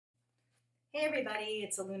Hey everybody,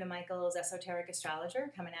 it's Aluna Michaels, Esoteric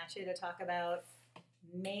Astrologer, coming at you to talk about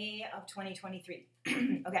May of 2023.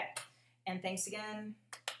 Okay, and thanks again,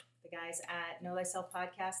 the guys at Know Thyself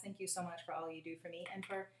Podcast. Thank you so much for all you do for me and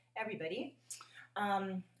for everybody.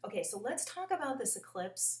 Okay, so let's talk about this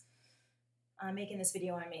eclipse. I'm making this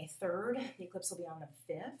video on May 3rd. The eclipse will be on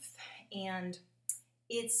the 5th, and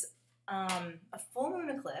it's a full moon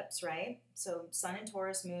eclipse, right? So Sun in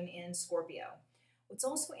Taurus, Moon in Scorpio. What's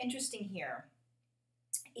also interesting here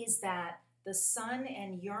is that the Sun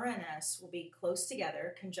and Uranus will be close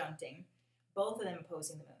together, conjuncting, both of them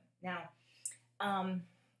opposing the moon. Now,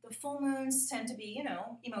 the full moons tend to be,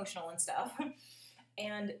 emotional and stuff.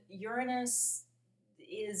 And Uranus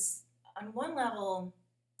is, on one level,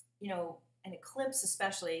 an eclipse,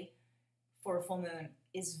 especially for a full moon,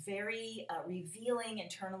 is very revealing,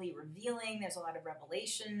 internally revealing. There's a lot of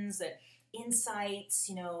revelations, that insights,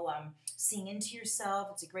 seeing into yourself.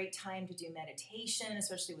 It's a great time to do meditation,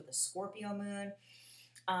 especially with a Scorpio moon.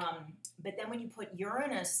 But then when you put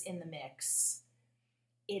Uranus in the mix,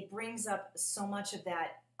 it brings up so much of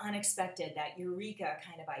that unexpected, that eureka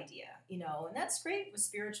kind of idea, and that's great with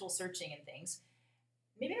spiritual searching and things.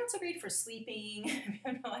 Maybe not so great for sleeping.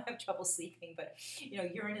 I have trouble sleeping, but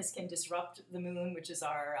Uranus can disrupt the moon, which is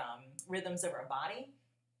our rhythms of our body.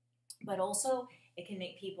 But also, it can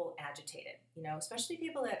make people agitated, especially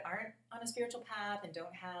people that aren't on a spiritual path and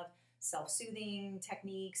don't have self-soothing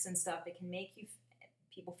techniques and stuff. It can make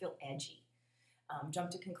people feel edgy,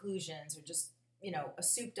 jump to conclusions, or just, a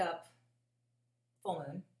souped-up full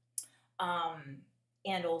moon.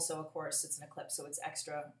 And also, of course, it's an eclipse, so it's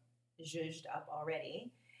extra zhuzhed up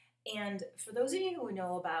already. And for those of you who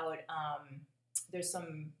know about, there's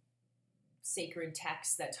some sacred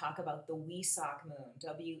texts that talk about the Wesak moon,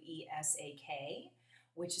 W-E-S-A-K,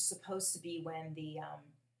 which is supposed to be when the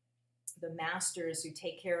masters who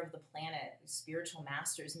take care of the planet, the spiritual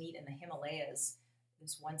masters, meet in the Himalayas.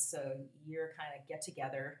 This once a year kind of get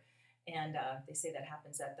together, and they say that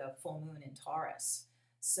happens at the full moon in Taurus.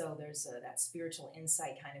 So there's that spiritual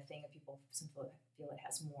insight kind of thing, and people feel it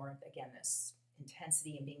has more, again, this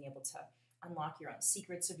intensity and being able to unlock your own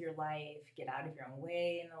secrets of your life, get out of your own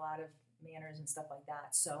way in a lot of manners and stuff like that.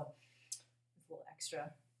 So it's a little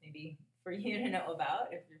extra maybe for you to know about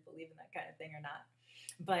if you believe in that kind of thing or not.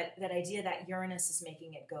 But that idea that Uranus is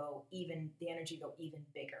making it the energy go even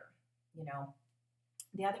bigger,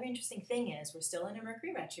 The other interesting thing is we're still in a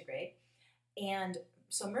Mercury retrograde. And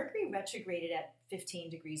so Mercury retrograded at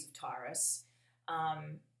 15 degrees of Taurus,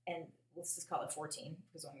 and let's just call it 14,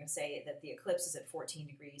 because I'm going to say that the eclipse is at 14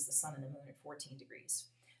 degrees, the sun and the moon at 14 degrees.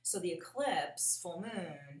 So the eclipse, full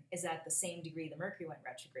moon, is at the same degree the Mercury went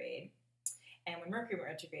retrograde. And when Mercury went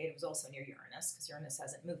retrograde, it was also near Uranus, because Uranus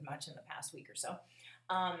hasn't moved much in the past week or so.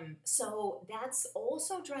 So that's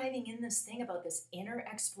also driving in this thing about this inner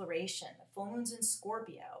exploration. The full moon's in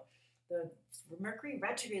Scorpio. The Mercury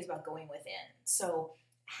retrograde is about going within. So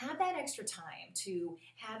have that extra time to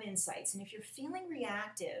have insights. And if you're feeling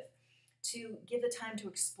reactive, to give the time to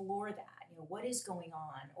explore that, what is going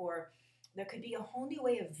on, or there could be a whole new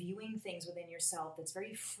way of viewing things within yourself that's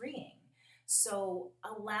very freeing. So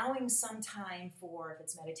allowing some time for, if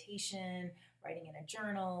it's meditation, writing in a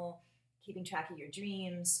journal, keeping track of your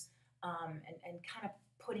dreams, and kind of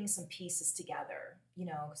putting some pieces together,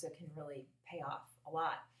 because it can really pay off a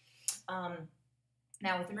lot.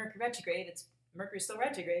 Now with the Mercury retrograde, Mercury's still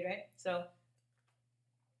retrograde, right? So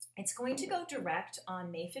it's going to go direct on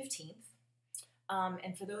May 15th.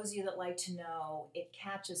 And for those of you that like to know, it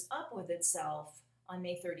catches up with itself on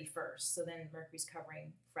May 31st. So then Mercury's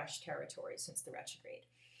covering fresh territory since the retrograde.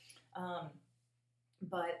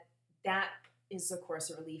 But that is, of course,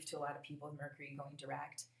 a relief to a lot of people with Mercury going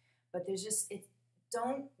direct. But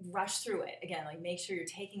don't rush through it. Again, make sure you're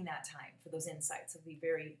taking that time for those insights. It'll be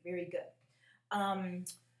very, very good.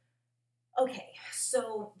 Okay,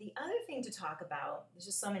 so the other thing to talk about, there's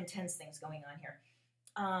just some intense things going on here.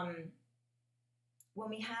 When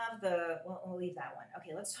we have we'll leave that one.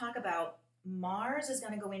 Okay, let's talk about Mars is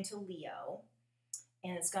going to go into Leo,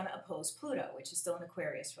 and it's going to oppose Pluto, which is still in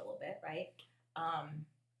Aquarius for a little bit, right?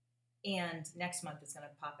 And next month it's going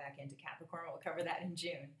to pop back into Capricorn. We'll cover that in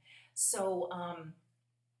June. So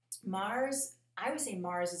Mars, I would say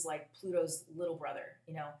Mars is like Pluto's little brother,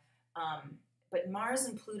 but Mars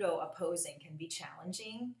and Pluto opposing can be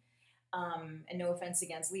challenging. And no offense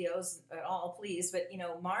against Leos at all, please, but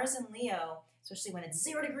Mars and Leo, especially when it's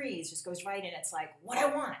 0 degrees, just goes right in. It's like what I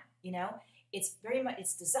want, It's very much,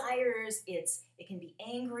 it's desires. It can be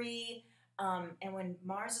angry. And when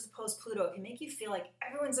Mars is opposed Pluto, it can make you feel like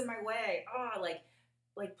everyone's in my way. Oh,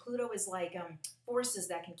 like Pluto is like forces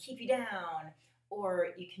that can keep you down, or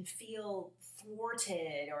you can feel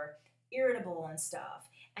thwarted or irritable and stuff.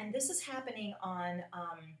 And this is happening on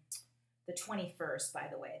the 21st, by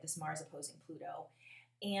the way, this Mars opposing Pluto.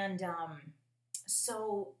 And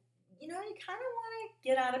so, you know, you kind of want to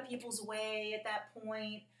get out of people's way at that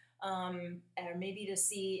point, or maybe to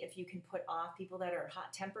see if you can put off people that are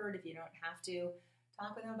hot-tempered, if you don't have to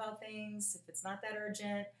talk with them about things, if it's not that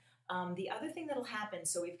urgent. The other thing that'll happen,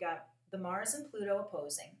 so we've got the Mars and Pluto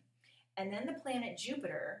opposing, and then the planet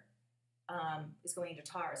Jupiter is going into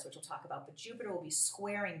Taurus, which we'll talk about, but Jupiter will be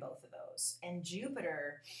squaring both of those. And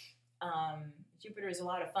Jupiter is a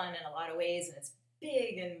lot of fun in a lot of ways, and it's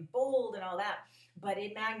big and bold and all that, but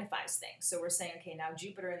it magnifies things. So we're saying, okay, now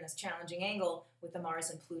Jupiter in this challenging angle with the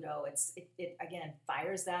Mars and Pluto, it again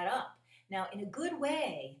fires that up. Now, in a good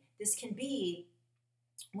way, this can be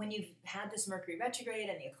when you've had this Mercury retrograde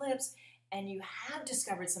and the eclipse, and you have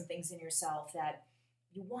discovered some things in yourself that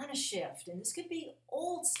you want to shift. And this could be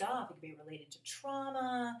old stuff. It could be related to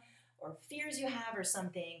trauma or fears you have or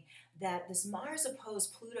something, that this Mars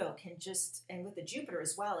opposed Pluto can just, and with the Jupiter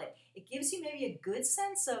as well, it gives you maybe a good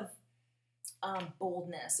sense of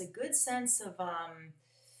boldness, a good sense of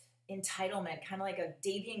entitlement, kind of like a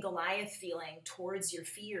Davy and Goliath feeling towards your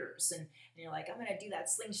fears. And you're like, I'm going to do that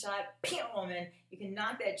slingshot, and you can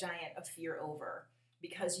knock that giant of fear over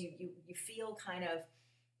because you feel kind of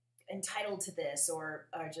entitled to this, or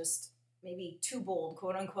just maybe too bold,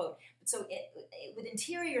 quote unquote. So with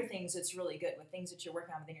interior things, it's really good. With things that you're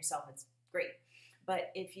working on within yourself, it's great.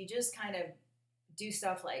 But if you just kind of do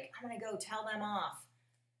stuff like, I'm going to go tell them off,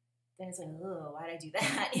 then it's like, oh, why'd I do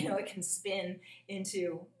that? You know, it can spin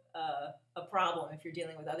into a problem if you're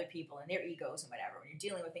dealing with other people and their egos and whatever. When you're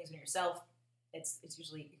dealing with things in yourself, it's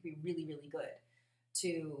usually, it can be really, really good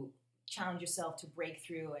to challenge yourself to break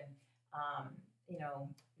through and, you know,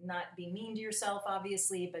 not be mean to yourself,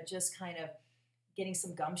 obviously, but just kind of getting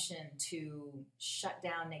some gumption to shut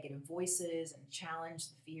down negative voices and challenge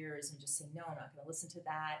the fears and just say, no, I'm not going to listen to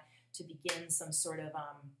that, to begin some sort of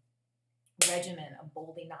regimen of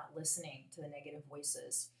boldly not listening to the negative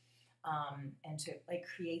voices, and to like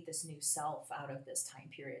create this new self out of this time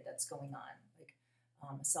period that's going on, like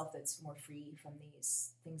a self that's more free from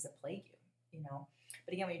these things that plague you, you know.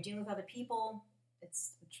 But again, when you're dealing with other people,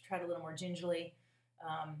 it's tread a little more gingerly.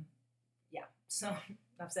 Yeah, so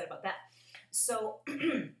enough said about that. So,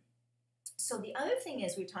 so the other thing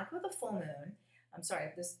is, we've talked about the full moon. I'm sorry,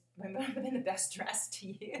 this might not have been the best dress to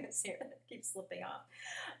use here. That keeps slipping off.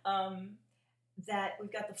 That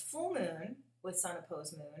we've got the full moon with sun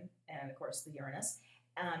opposed moon, and of course the Uranus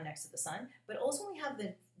next to the sun. But also we have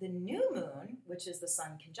the new moon, which is the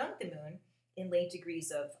sun conjunct the moon in late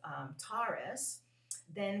degrees of Taurus.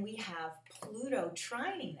 Then we have Pluto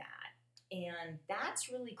trining that. And that's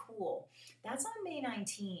really cool. That's on May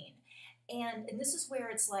 19. And this is where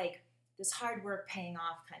it's like this hard work paying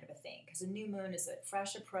off kind of a thing, because a new moon is a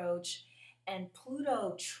fresh approach, and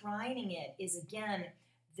Pluto trining it is, again,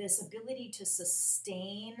 this ability to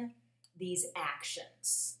sustain these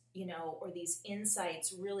actions, you know, or these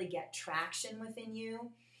insights really get traction within you.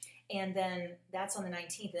 And then that's on the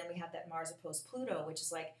 19th. And then we have that Mars opposed Pluto, which is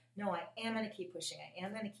like, no, I am going to keep pushing. I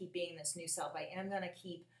am going to keep being this new self. I am going to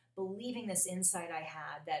keep believing this insight I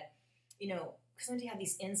had that, you know, sometimes you have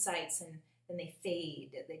these insights and then they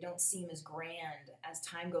fade. They don't seem as grand as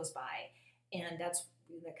time goes by. And that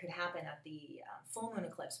could happen at the full moon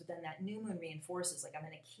eclipse, but then that new moon reinforces, like, I'm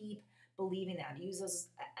going to keep believing that. Use those,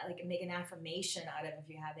 like, make an affirmation out of if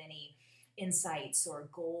you have any insights or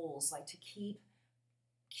goals, like to keep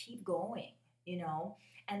going, you know.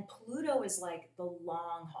 And Pluto is like the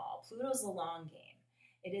long haul. Pluto's the long game.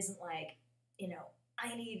 It isn't like, you know,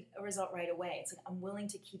 I need a result right away. It's like I'm willing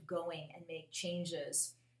to keep going and make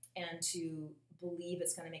changes and to believe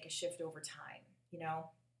it's going to make a shift over time, you know?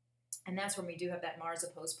 And that's when we do have that Mars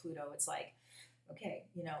opposed Pluto. It's like, okay,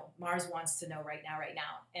 you know, Mars wants to know right now.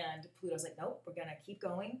 And Pluto's like, nope, we're going to keep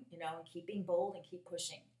going, you know, and keep being bold and keep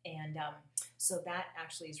pushing. And so that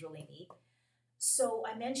actually is really neat. So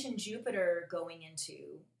I mentioned Jupiter going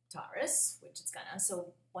into Taurus, which it's gonna.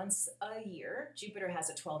 So once a year, Jupiter has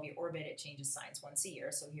a 12-year orbit. It changes signs once a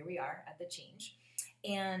year. So here we are at the change.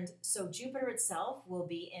 And so Jupiter itself will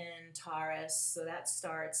be in Taurus. So that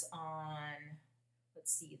starts on,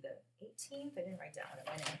 let's see, the 18th. I didn't write down what it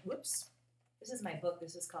went in. Whoops. This is my book.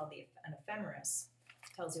 This is called an ephemeris.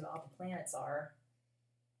 It tells you all the planets are.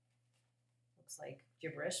 Looks like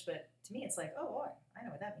gibberish, but to me it's like, oh boy, I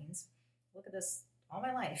know what that means. Look at this all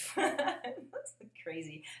my life. That's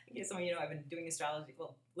crazy. I guess some of you know I've been doing astrology,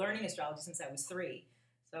 well, learning astrology since I was 3.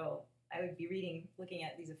 So I would be looking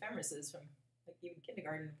at these ephemerises from like even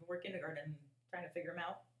kindergarten, before kindergarten, trying to figure them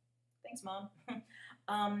out. Thanks,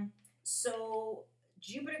 Mom. So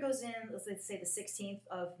Jupiter goes in, let's say the 16th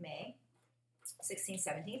of May, 16th,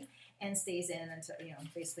 17th, and stays in until,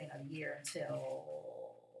 basically another year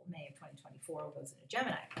until May of 2024, goes into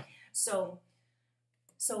Gemini. So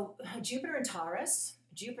Jupiter and Taurus,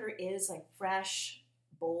 Jupiter is like fresh,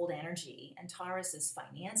 bold energy, and Taurus is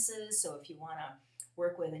finances. So if you want to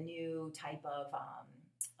work with a new type of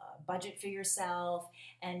budget for yourself,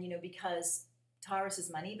 and because Taurus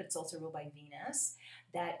is money, but it's also ruled by Venus,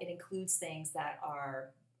 that it includes things that are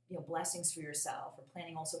blessings for yourself, or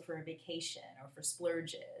planning also for a vacation, or for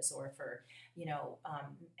splurges, or for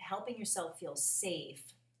helping yourself feel safe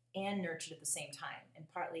and nurtured at the same time.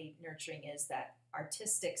 And partly nurturing is that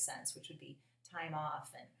artistic sense, which would be time off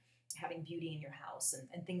and having beauty in your house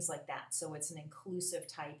and things like that. So it's an inclusive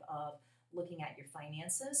type of looking at your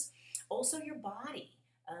finances. Also your body.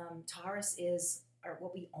 Taurus is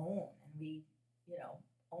what we own, and we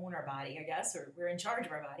own our body, I guess, or we're in charge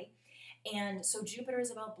of our body. And so Jupiter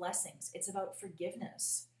is about blessings. It's about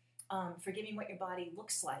forgiveness, forgiving what your body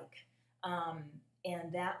looks like.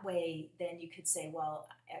 And that way, then you could say, well,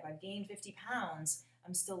 if I've gained 50 pounds,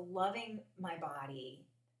 I'm still loving my body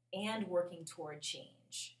and working toward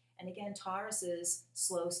change. And again, Taurus is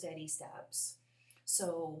slow, steady steps.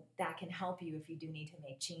 So that can help you if you do need to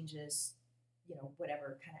make changes,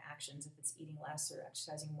 whatever kind of actions, if it's eating less or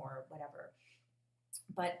exercising more, or whatever.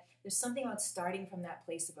 But there's something about starting from that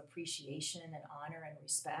place of appreciation and honor and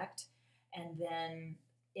respect, and then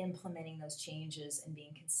implementing those changes and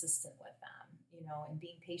being consistent with them, and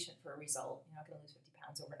being patient for a result. You're not going to lose 50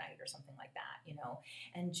 pounds overnight or something like that,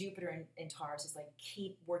 And Jupiter in Taurus is like,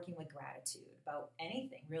 keep working with gratitude about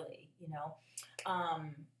anything, really,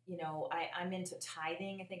 I'm into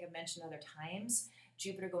tithing. I think I've mentioned other times.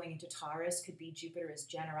 Jupiter going into Taurus could be Jupiter is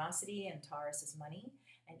generosity and Taurus is money,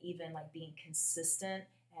 and even like being consistent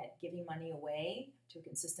at giving money away to a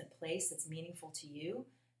consistent place that's meaningful to you.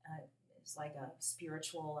 It's like a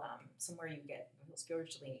spiritual, somewhere you get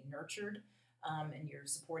spiritually nurtured, and you're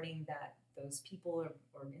supporting those people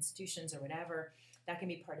or institutions or whatever. That can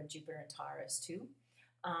be part of Jupiter and Taurus too.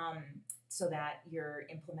 So that you're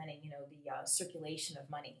implementing, the circulation of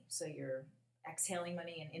money. So you're exhaling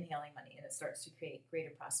money and inhaling money, and it starts to create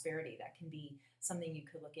greater prosperity. That can be something you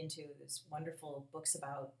could look into. There's wonderful books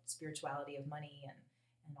about spirituality of money and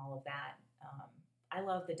all of that. I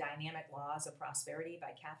love The Dynamic Laws of Prosperity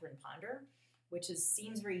by Catherine Ponder, which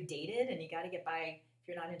seems very dated, and you got to get by, if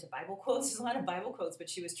you're not into Bible quotes, there's a lot of Bible quotes, but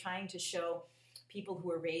she was trying to show people who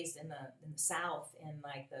were raised in the South in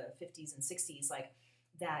like the 50s and 60s, like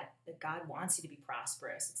that God wants you to be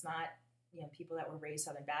prosperous. It's not, people that were raised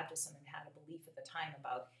Southern Baptist and had a belief at the time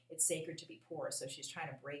about it's sacred to be poor. So she's trying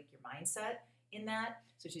to break your mindset in that.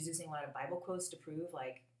 So she's using a lot of Bible quotes to prove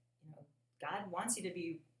like, God wants you to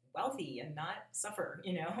be wealthy and not suffer,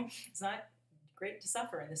 It's not great to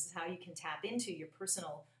suffer, and this is how you can tap into your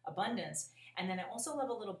personal abundance. And then I also love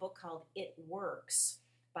a little book called It Works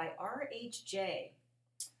by R.H.J.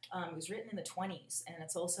 It was written in the 1920s, and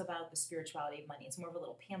it's also about the spirituality of money. It's more of a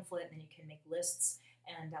little pamphlet, and then you can make lists,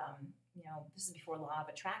 and this is before law of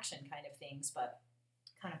attraction kind of things, but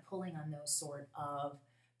kind of pulling on those sort of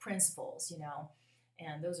principles,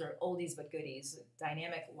 and those are oldies but goodies.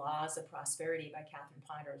 Dynamic Laws of Prosperity by Catherine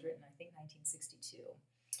Ponder was written, I think, 1962.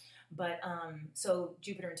 But so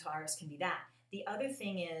Jupiter and Taurus can be that. The other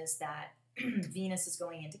thing is that Venus is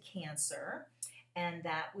going into Cancer, and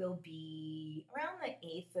that will be around the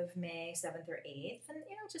 8th of May, 7th or 8th, and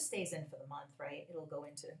it just stays in for the month, right? It'll go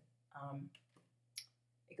into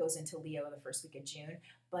it goes into Leo the first week of June,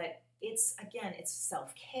 but it's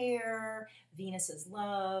self-care. Venus is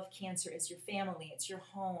love. Cancer is your family. It's your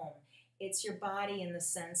home. It's your body in the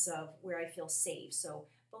sense of where I feel safe. So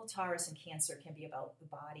both Taurus and Cancer can be about the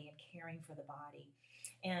body and caring for the body.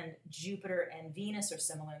 And Jupiter and Venus are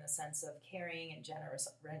similar in the sense of caring and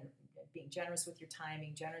being generous with your time,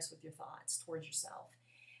 being generous with your thoughts towards yourself.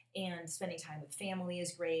 And spending time with family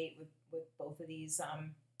is great with both of these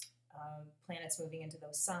planets moving into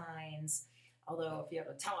those signs. Although if you have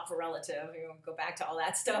to tell off a relative, go back to all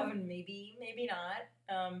that stuff, and maybe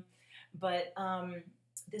not. But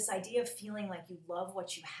this idea of feeling like you love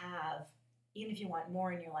what you have, even if you want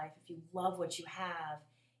more in your life, if you love what you have,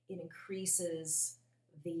 it increases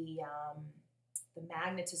the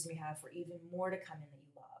magnetism you have for even more to come in that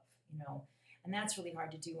you love, And that's really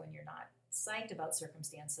hard to do when you're not psyched about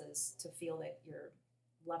circumstances, to feel that you're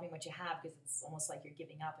loving what you have, because it's almost like you're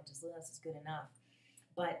giving up and just, this is good enough.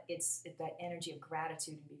 But it's that energy of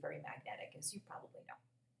gratitude can be very magnetic, as you probably know.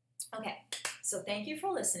 Okay, so thank you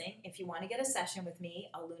for listening. If you want to get a session with me,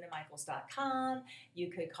 alunamichaels.com. You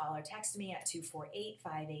could call or text me at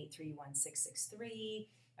 248-583-1663.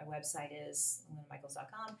 My website is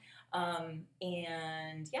alunamichaels.com.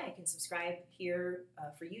 And yeah, you can subscribe here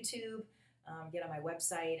for YouTube, get on my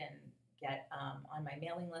website, and get on my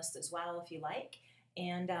mailing list as well if you like.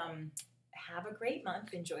 And have a great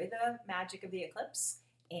month. Enjoy the magic of the eclipse.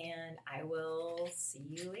 And I will see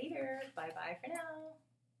you later. Bye-bye for now.